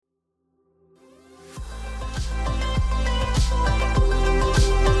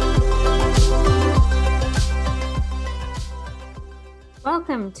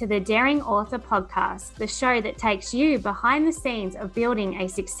Welcome to the Daring Author Podcast, the show that takes you behind the scenes of building a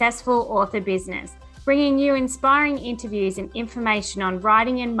successful author business, bringing you inspiring interviews and information on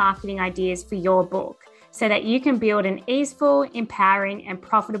writing and marketing ideas for your book so that you can build an easeful, empowering, and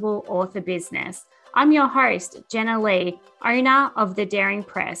profitable author business. I'm your host, Jenna Lee, owner of The Daring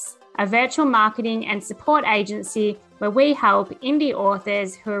Press, a virtual marketing and support agency where we help indie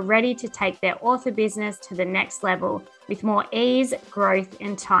authors who are ready to take their author business to the next level with more ease, growth,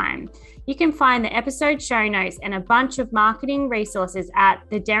 and time. You can find the episode show notes and a bunch of marketing resources at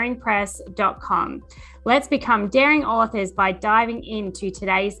thedaringpress.com. Let's become daring authors by diving into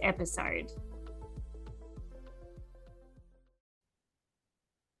today's episode.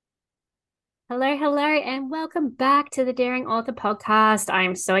 Hello, and welcome back to the Daring Author Podcast.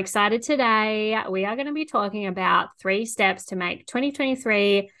 I'm so excited today. We are going to be talking about 3 steps to make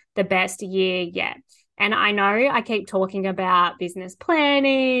 2023 the best year yet. And I know I keep talking about business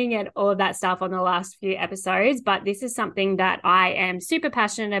planning and all of that stuff on the last few episodes, but this is something that I am super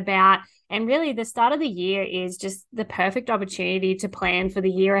passionate about. And really, the start of the year is just the perfect opportunity to plan for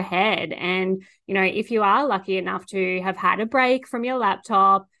the year ahead. And, you know, if you are lucky enough to have had a break from your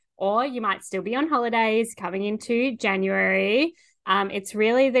laptop, or you might still be on holidays coming into January, it's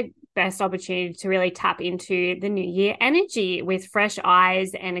really the best opportunity to really tap into the new year energy with fresh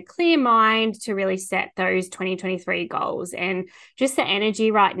eyes and a clear mind to really set those 2023 goals. And just the energy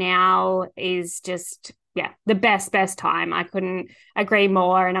right now is just, the best time. I couldn't agree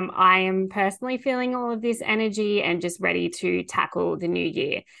more. And I am personally feeling all of this energy and just ready to tackle the new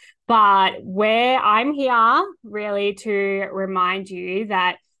year. But where I'm here really to remind you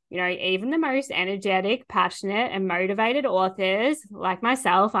that, you know, even the most energetic, passionate, and motivated authors like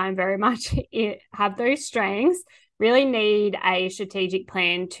myself, I'm very much have those strengths, really need a strategic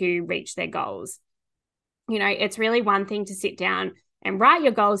plan to reach their goals. You know, it's really one thing to sit down and write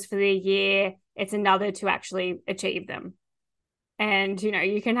your goals for the year. It's another to actually achieve them. And, you know,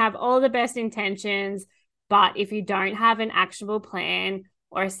 you can have all the best intentions, but if you don't have an actionable plan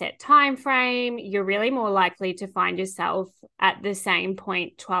or a set time frame, you're really more likely to find yourself at the same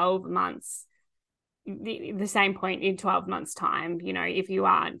point 12 months, the same point in 12 months time, you know, if you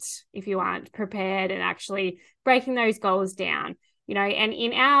aren't prepared and actually breaking those goals down, you know. And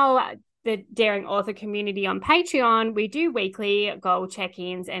in the Daring Author community on Patreon, we do weekly goal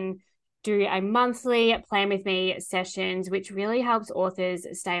check-ins and do a monthly plan with me sessions, which really helps authors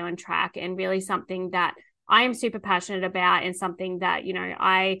stay on track and really something that I am super passionate about and something that, you know,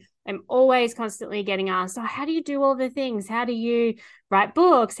 I am always constantly getting asked, so how do you do all the things? How do you write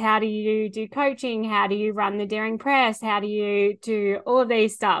books? How do you do coaching? How do you run the Daring Press? How do you do all of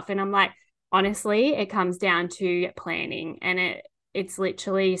these stuff? And I'm like, honestly, it comes down to planning, and it's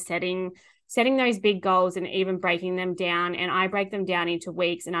literally setting those big goals and even breaking them down. And I break them down into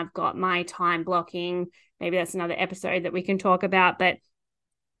weeks, and I've got my time blocking. Maybe that's another episode that we can talk about, but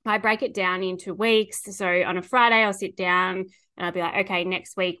I break it down into weeks. So on a Friday, I'll sit down and I'll be like, okay,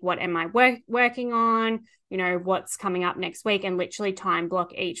 next week, what am I working on? You know, what's coming up next week, and literally time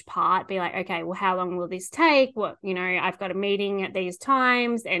block each part. Be like, okay, well, how long will this take? What, you know, I've got a meeting at these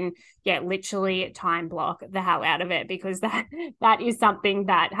times, and literally time block the hell out of it, because that is something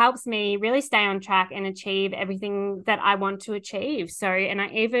that helps me really stay on track and achieve everything that I want to achieve. So, and I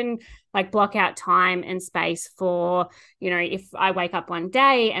even block out time and space for, you know, if I wake up one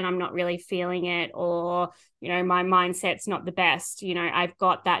day and I'm not really feeling it, or, you know, my mindset's not the best, you know, I've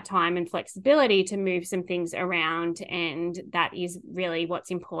got that time and flexibility to move some things around. And that is really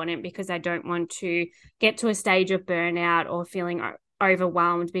what's important, because I don't want to get to a stage of burnout or feeling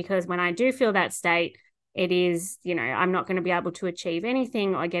overwhelmed, because when I do feel that state, it is, you know, I'm not going to be able to achieve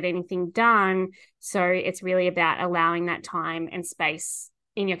anything or get anything done. So it's really about allowing that time and space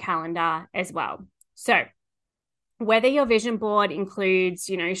in your calendar as well. So whether your vision board includes,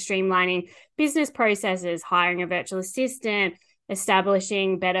 you know, streamlining business processes, hiring a virtual assistant,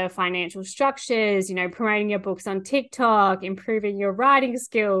 establishing better financial structures, you know, promoting your books on TikTok, improving your writing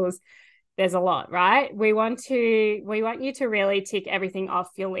skills, there's a lot, right? We want you to really tick everything off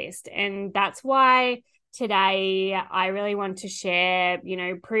your list. And that's why today I really want to share, you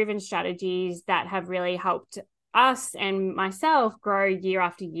know, proven strategies that have really helped us and myself grow year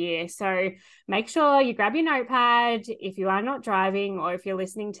after year. So make sure you grab your notepad. If you are not driving, or if you're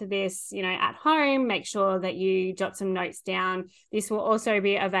listening to this, you know, at home, make sure that you jot some notes down. This will also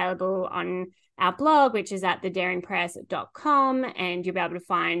be available on our blog, which is at thedaringpress.com, and you'll be able to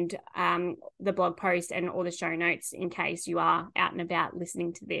find the blog post and all the show notes in case you are out and about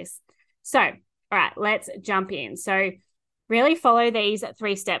listening to this. So, all right, let's jump in. So really follow these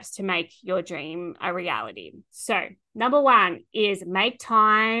 3 steps to make your dream a reality. So, number 1 is make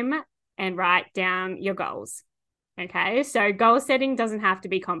time and write down your goals. Okay, so goal setting doesn't have to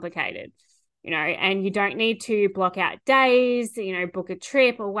be complicated, and you don't need to block out days, book a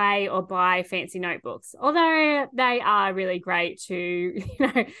trip away or buy fancy notebooks. Although they are really great to,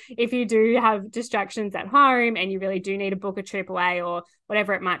 if you do have distractions at home and you really do need to book a trip away or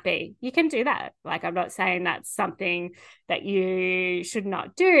whatever it might be, you can do that. Like, I'm not saying that's something that you should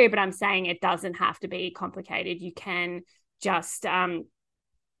not do, but I'm saying it doesn't have to be complicated. You can just,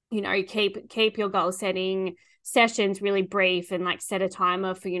 keep your goal setting sessions really brief and like set a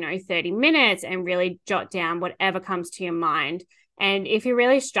timer for 30 minutes and really jot down whatever comes to your mind. And if you're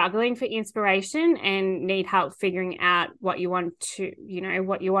really struggling for inspiration and need help figuring out what you want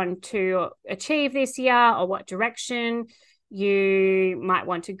to achieve this year or what direction you might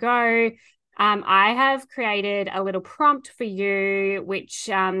want to go, I have created a little prompt for you which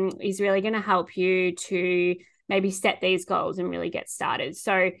is really going to help you to maybe set these goals and really get started.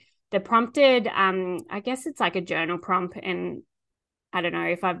 So the prompted, I guess it's like a journal prompt. And I don't know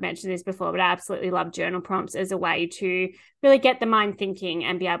if I've mentioned this before, but I absolutely love journal prompts as a way to really get the mind thinking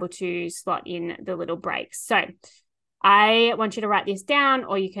and be able to slot in the little breaks. So I want you to write this down,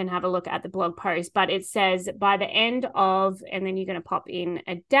 or you can have a look at the blog post, but it says by the end of, and then you're going to pop in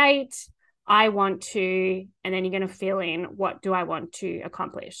a date, I want to, and then you're going to fill in what do I want to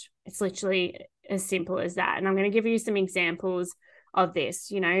accomplish. It's literally as simple as that. And I'm going to give you some examples of this,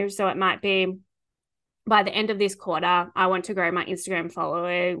 so it might be by the end of this quarter, I want to grow my Instagram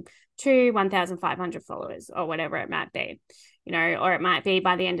follower to 1,500 followers or whatever it might be, or it might be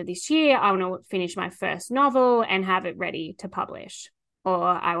by the end of this year, I want to finish my first novel and have it ready to publish, or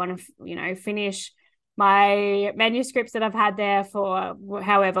I want to, finish my manuscripts that I've had there for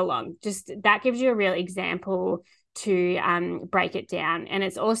however long. Just that gives you a real example to break it down. And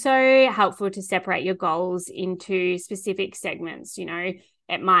it's also helpful to separate your goals into specific segments.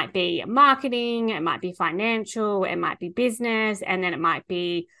 It might be marketing, it might be financial, it might be business, and then it might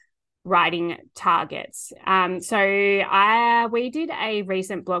be writing targets. So we did a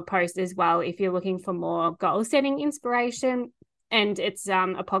recent blog post as well if you're looking for more goal setting inspiration. And it's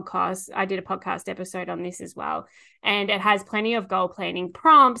a podcast. I did a podcast episode on this as well. And it has plenty of goal planning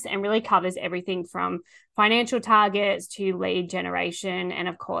prompts and really covers everything from financial targets to lead generation and,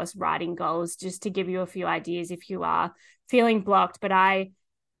 of course, writing goals, just to give you a few ideas if you are feeling blocked. But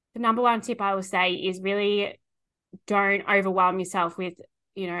the number 1 tip I will say is really don't overwhelm yourself with,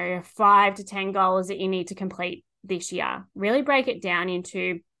 5 to 10 goals that you need to complete this year. Really break it down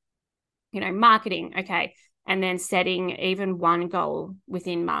into, marketing. Okay. And then setting even 1 goal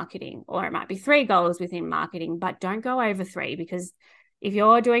within marketing, or it might be 3 goals within marketing, but don't go over 3, because if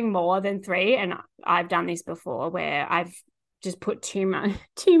you're doing more than 3, and I've done this before where I've just put too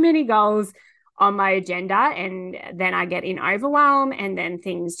many goals on my agenda, and then I get in overwhelm, and then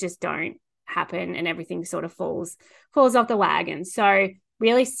things just don't happen and everything sort of falls off the wagon. So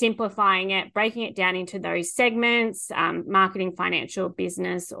really simplifying it, breaking it down into those segments, marketing, financial,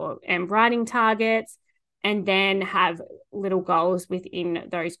 business, and writing targets, and then have little goals within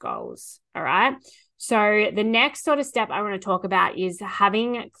those goals. All right. So the next sort of step I want to talk about is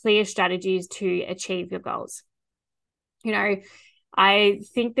having clear strategies to achieve your goals. I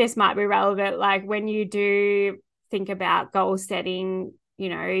think this might be relevant. Like when you do think about goal setting,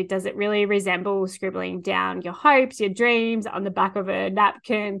 does it really resemble scribbling down your hopes, your dreams on the back of a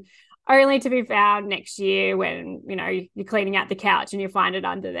napkin, only to be found next year when, you're cleaning out the couch and you find it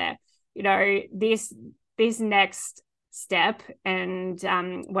under there? This next step and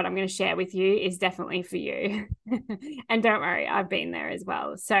what I'm going to share with you is definitely for you. And don't worry, I've been there as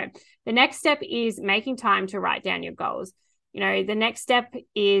well. So the next step is making time to write down your goals. The next step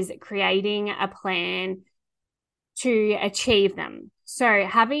is creating a plan to achieve them. So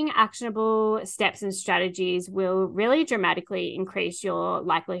having actionable steps and strategies will really dramatically increase your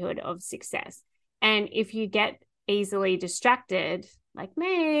likelihood of success. And if you get easily distracted, like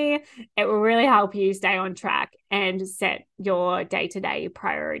me, it will really help you stay on track and set your day-to-day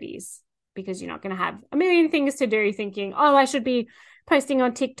priorities, because you're not going to have a million things to do thinking, oh, I should be posting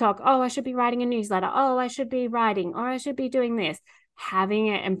on TikTok. Oh, I should be writing a newsletter. Oh, I should be writing, or I should be doing this. Having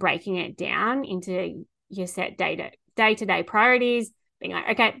it and breaking it down into your set day-to-day priorities, being like,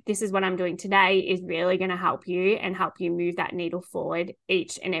 okay, this is what I'm doing today, is really going to help you and help you move that needle forward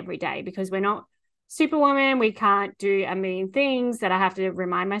each and every day, because we're not Superwoman. We can't do a million things that I have to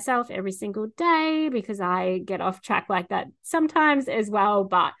remind myself every single day, because I get off track like that sometimes as well.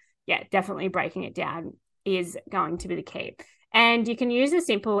 But yeah, definitely breaking it down is going to be the key. And you can use a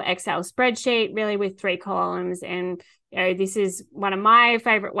simple Excel spreadsheet really with 3 columns, and this is one of my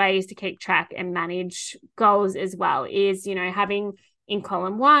favorite ways to keep track and manage goals as well, is, having in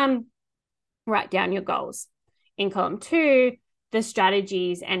column 1, write down your goals. In column 2, the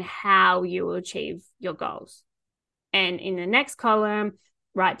strategies and how you will achieve your goals. And in the next column,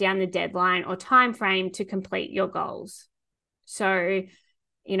 write down the deadline or time frame to complete your goals. So,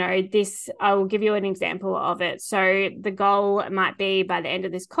 this, I will give you an example of it. So the goal might be, by the end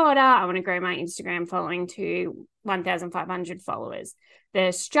of this quarter, I want to grow my Instagram following to 1,500 followers.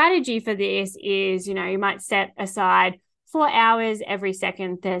 The strategy for this is, you might set aside 4 hours every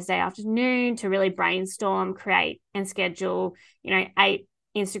second Thursday afternoon to really brainstorm, create, and schedule, 8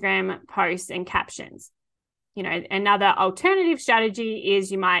 Instagram posts and captions. Another alternative strategy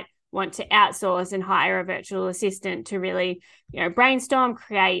is you might want to outsource and hire a virtual assistant to really, brainstorm,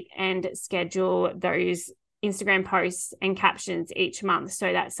 create, and schedule those Instagram posts and captions each month.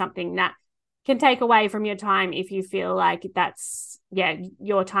 So that's something that can take away from your time if you feel like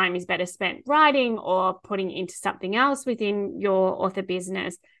your time is better spent writing or putting into something else within your author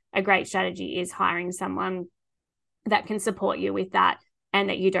business. A great strategy is hiring someone that can support you with that, and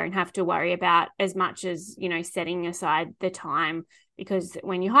that you don't have to worry about as much as, setting aside the time, because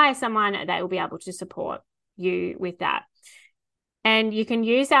when you hire someone, they will be able to support you with that. And you can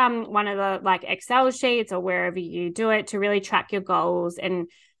use one of the Excel sheets or wherever you do it to really track your goals, and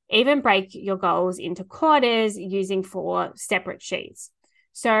even break your goals into quarters using 4 separate sheets.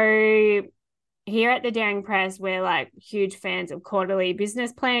 So here at the Daring Press, we're huge fans of quarterly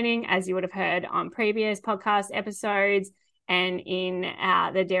business planning, as you would have heard on previous podcast episodes. And in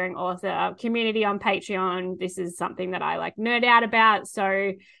the Daring Author community on Patreon, this is something that I nerd out about.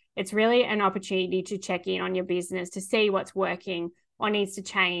 So it's really an opportunity to check in on your business to see what's working, what needs to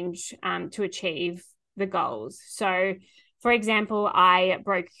change to achieve the goals. So, for example, I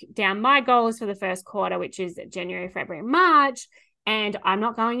broke down my goals for the first quarter, which is January, February, March, and I'm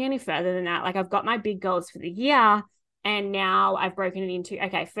not going any further than that. I've got my big goals for the year, and now I've broken it into,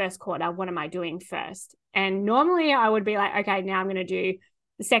 okay, first quarter, what am I doing first? And normally I would be okay, now I'm going to do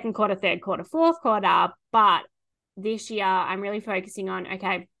the second quarter, third quarter, fourth quarter. But this year I'm really focusing on,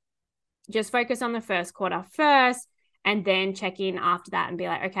 okay, just focus on the first quarter first, and then check in after that and be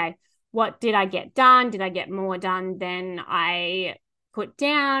okay, what did I get done? Did I get more done than I put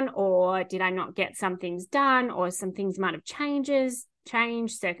down? Or did I not get some things done? Or some things might have changed,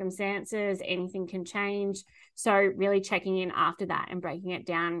 circumstances, anything can change. So really checking in after that and breaking it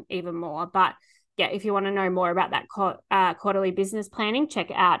down even more. But yeah, if you want to know more about that quarterly business planning, check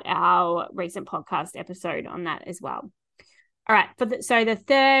out our recent podcast episode on that as well. All right. So the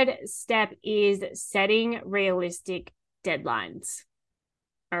third step is setting realistic deadlines.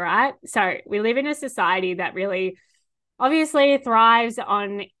 All right. So we live in a society that really obviously thrives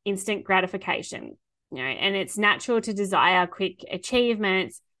on instant gratification, and it's natural to desire quick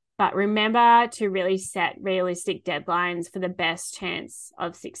achievements, but remember to really set realistic deadlines for the best chance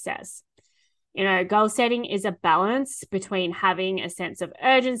of success. Goal setting is a balance between having a sense of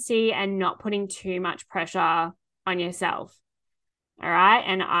urgency and not putting too much pressure on yourself. All right.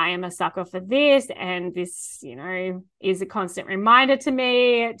 And I am a sucker for this. And this, is a constant reminder to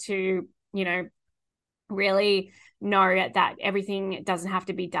me to, really know that everything doesn't have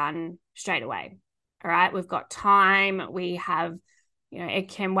to be done straight away. All right. We've got time. We have, it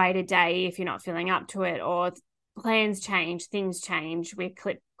can wait a day if you're not feeling up to it, or plans change, things change. We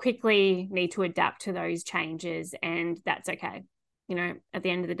quickly need to adapt to those changes, and that's okay. At the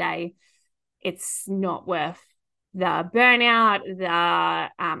end of the day, it's not worth the burnout,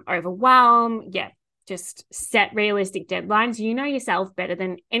 the overwhelm. Yeah, just set realistic deadlines. You know yourself better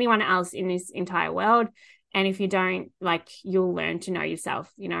than anyone else in this entire world. And if you don't, you'll learn to know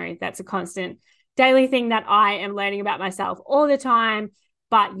yourself. That's a constant daily thing that I am learning about myself all the time.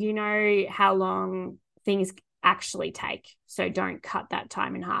 But you know how long things actually take. So don't cut that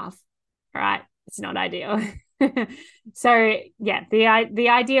time in half. All right. It's not ideal. So yeah, the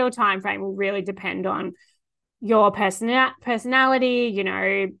ideal time frame will really depend on your personality.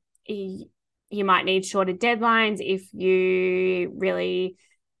 You might need shorter deadlines if you really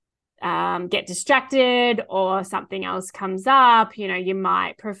get distracted or something else comes up. You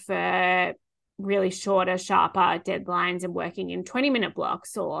might prefer really shorter, sharper deadlines and working in 20-minute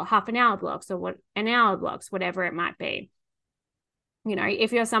blocks or half an hour blocks or an hour blocks, whatever it might be.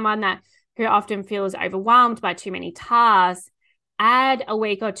 If you're someone who often feels overwhelmed by too many tasks, add a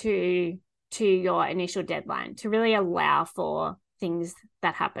week or two to your initial deadline to really allow for things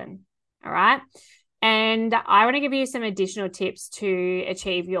that happen. All right. And I want to give you some additional tips to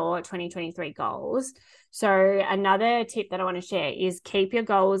achieve your 2023 goals. So another tip that I want to share is keep your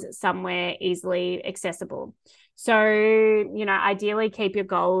goals somewhere easily accessible. So, ideally keep your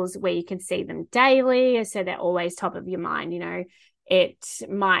goals where you can see them daily, so they're always top of your mind. It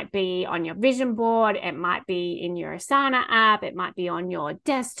might be on your vision board, it might be in your Asana app, it might be on your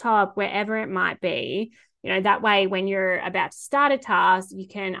desktop, wherever it might be. That way, when you're about to start a task, you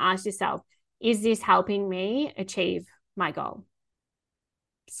can ask yourself, is this helping me achieve my goal?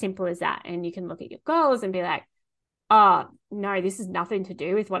 Simple as that. And you can look at your goals and be like, oh, no, this is nothing to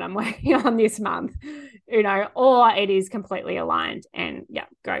do with what I'm working on this month, or it is completely aligned, and yeah,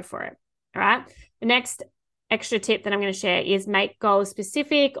 go for it. All right. The next extra tip that I'm going to share is make goals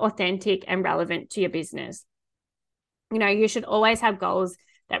specific, authentic, and relevant to your business. You should always have goals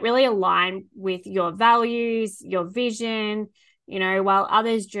that really align with your values, your vision. While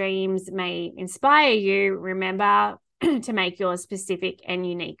others' dreams may inspire you, remember to make yours specific and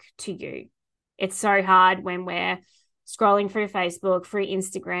unique to you. It's so hard when we're scrolling through Facebook, through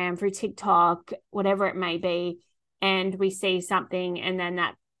Instagram, through TikTok, whatever it may be, and we see something and then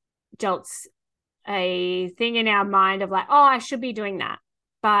that jolts a thing in our mind of like, oh, I should be doing that.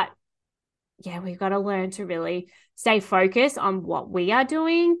 But yeah, we've got to learn to really stay focused on what we are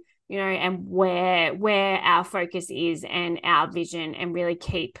doing, and where our focus is and our vision, and really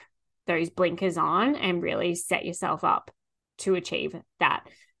keep those blinkers on and really set yourself up to achieve that.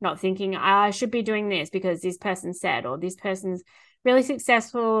 Not thinking I should be doing this because this person said, or this person's really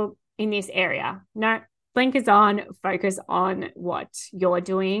successful in this area. No, blinkers on, focus on what you're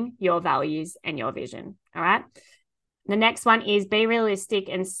doing, your values, and your vision. All right. The next one is be realistic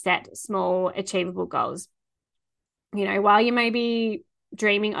and set small, achievable goals. While you may be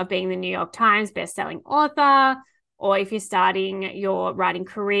dreaming of being the New York Times bestselling author, or if you're starting your writing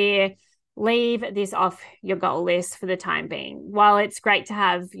career, leave this off your goal list for the time being. While it's great to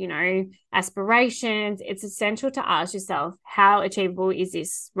have, aspirations, it's essential to ask yourself, how achievable is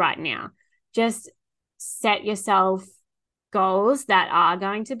this right now? Just set yourself goals that are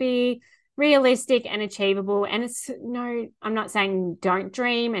going to be realistic and achievable. And I'm not saying don't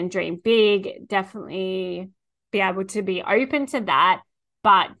dream and dream big. Definitely be able to be open to that,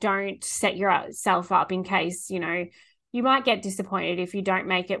 but don't set yourself up in case, you might get disappointed if you don't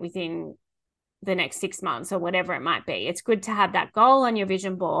make it within the next 6 months or whatever it might be. It's good to have that goal on your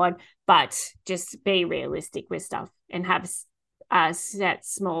vision board, but just be realistic with stuff and have set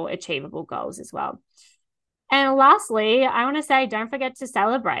small achievable goals as well. And lastly, I want to say, don't forget to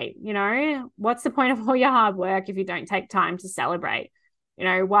celebrate. What's the point of all your hard work if you don't take time to celebrate?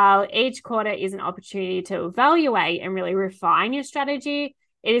 While each quarter is an opportunity to evaluate and really refine your strategy,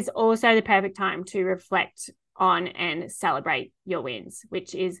 it is also the perfect time to reflect on and celebrate your wins,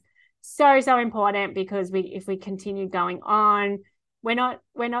 which is so important, because if we continue going on, we're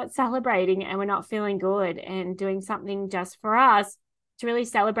not celebrating and we're not feeling good and doing something just for us to really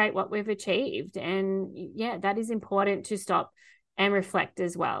celebrate what we've achieved. And yeah, that is important to stop and reflect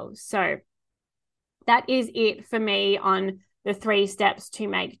as well. So that is it for me on the 3 steps to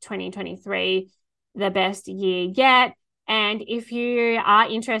make 2023 the best year yet. And if you are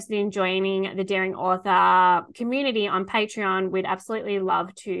interested in joining the Daring Author community on Patreon, we'd absolutely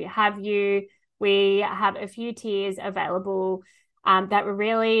love to have you. We have a few tiers available that were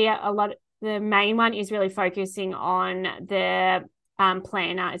really the main one is really focusing on the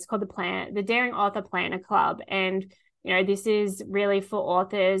planner. It's called the Daring Author Planner Club. And, this is really for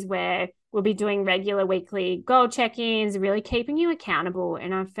authors, where we'll be doing regular weekly goal check-ins, really keeping you accountable.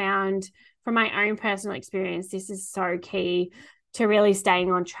 And I've found from my own personal experience, this is so key to really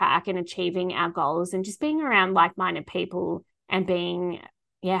staying on track and achieving our goals, and just being around like-minded people and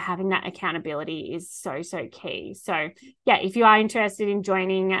having that accountability is so key. So yeah, if you are interested in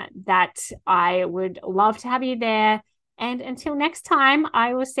joining that, I would love to have you there. And until next time,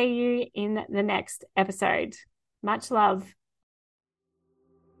 I will see you in the next episode. Much love.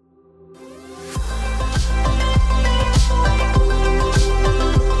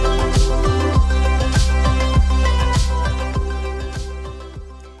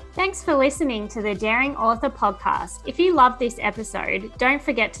 Thanks for listening to the Daring Author podcast. If you loved this episode, don't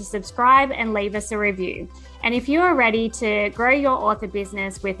forget to subscribe and leave us a review. And if you are ready to grow your author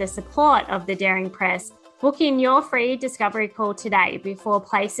business with the support of the Daring Press, book in your free discovery call today before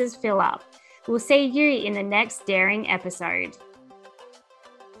places fill up. We'll see you in the next Daring episode.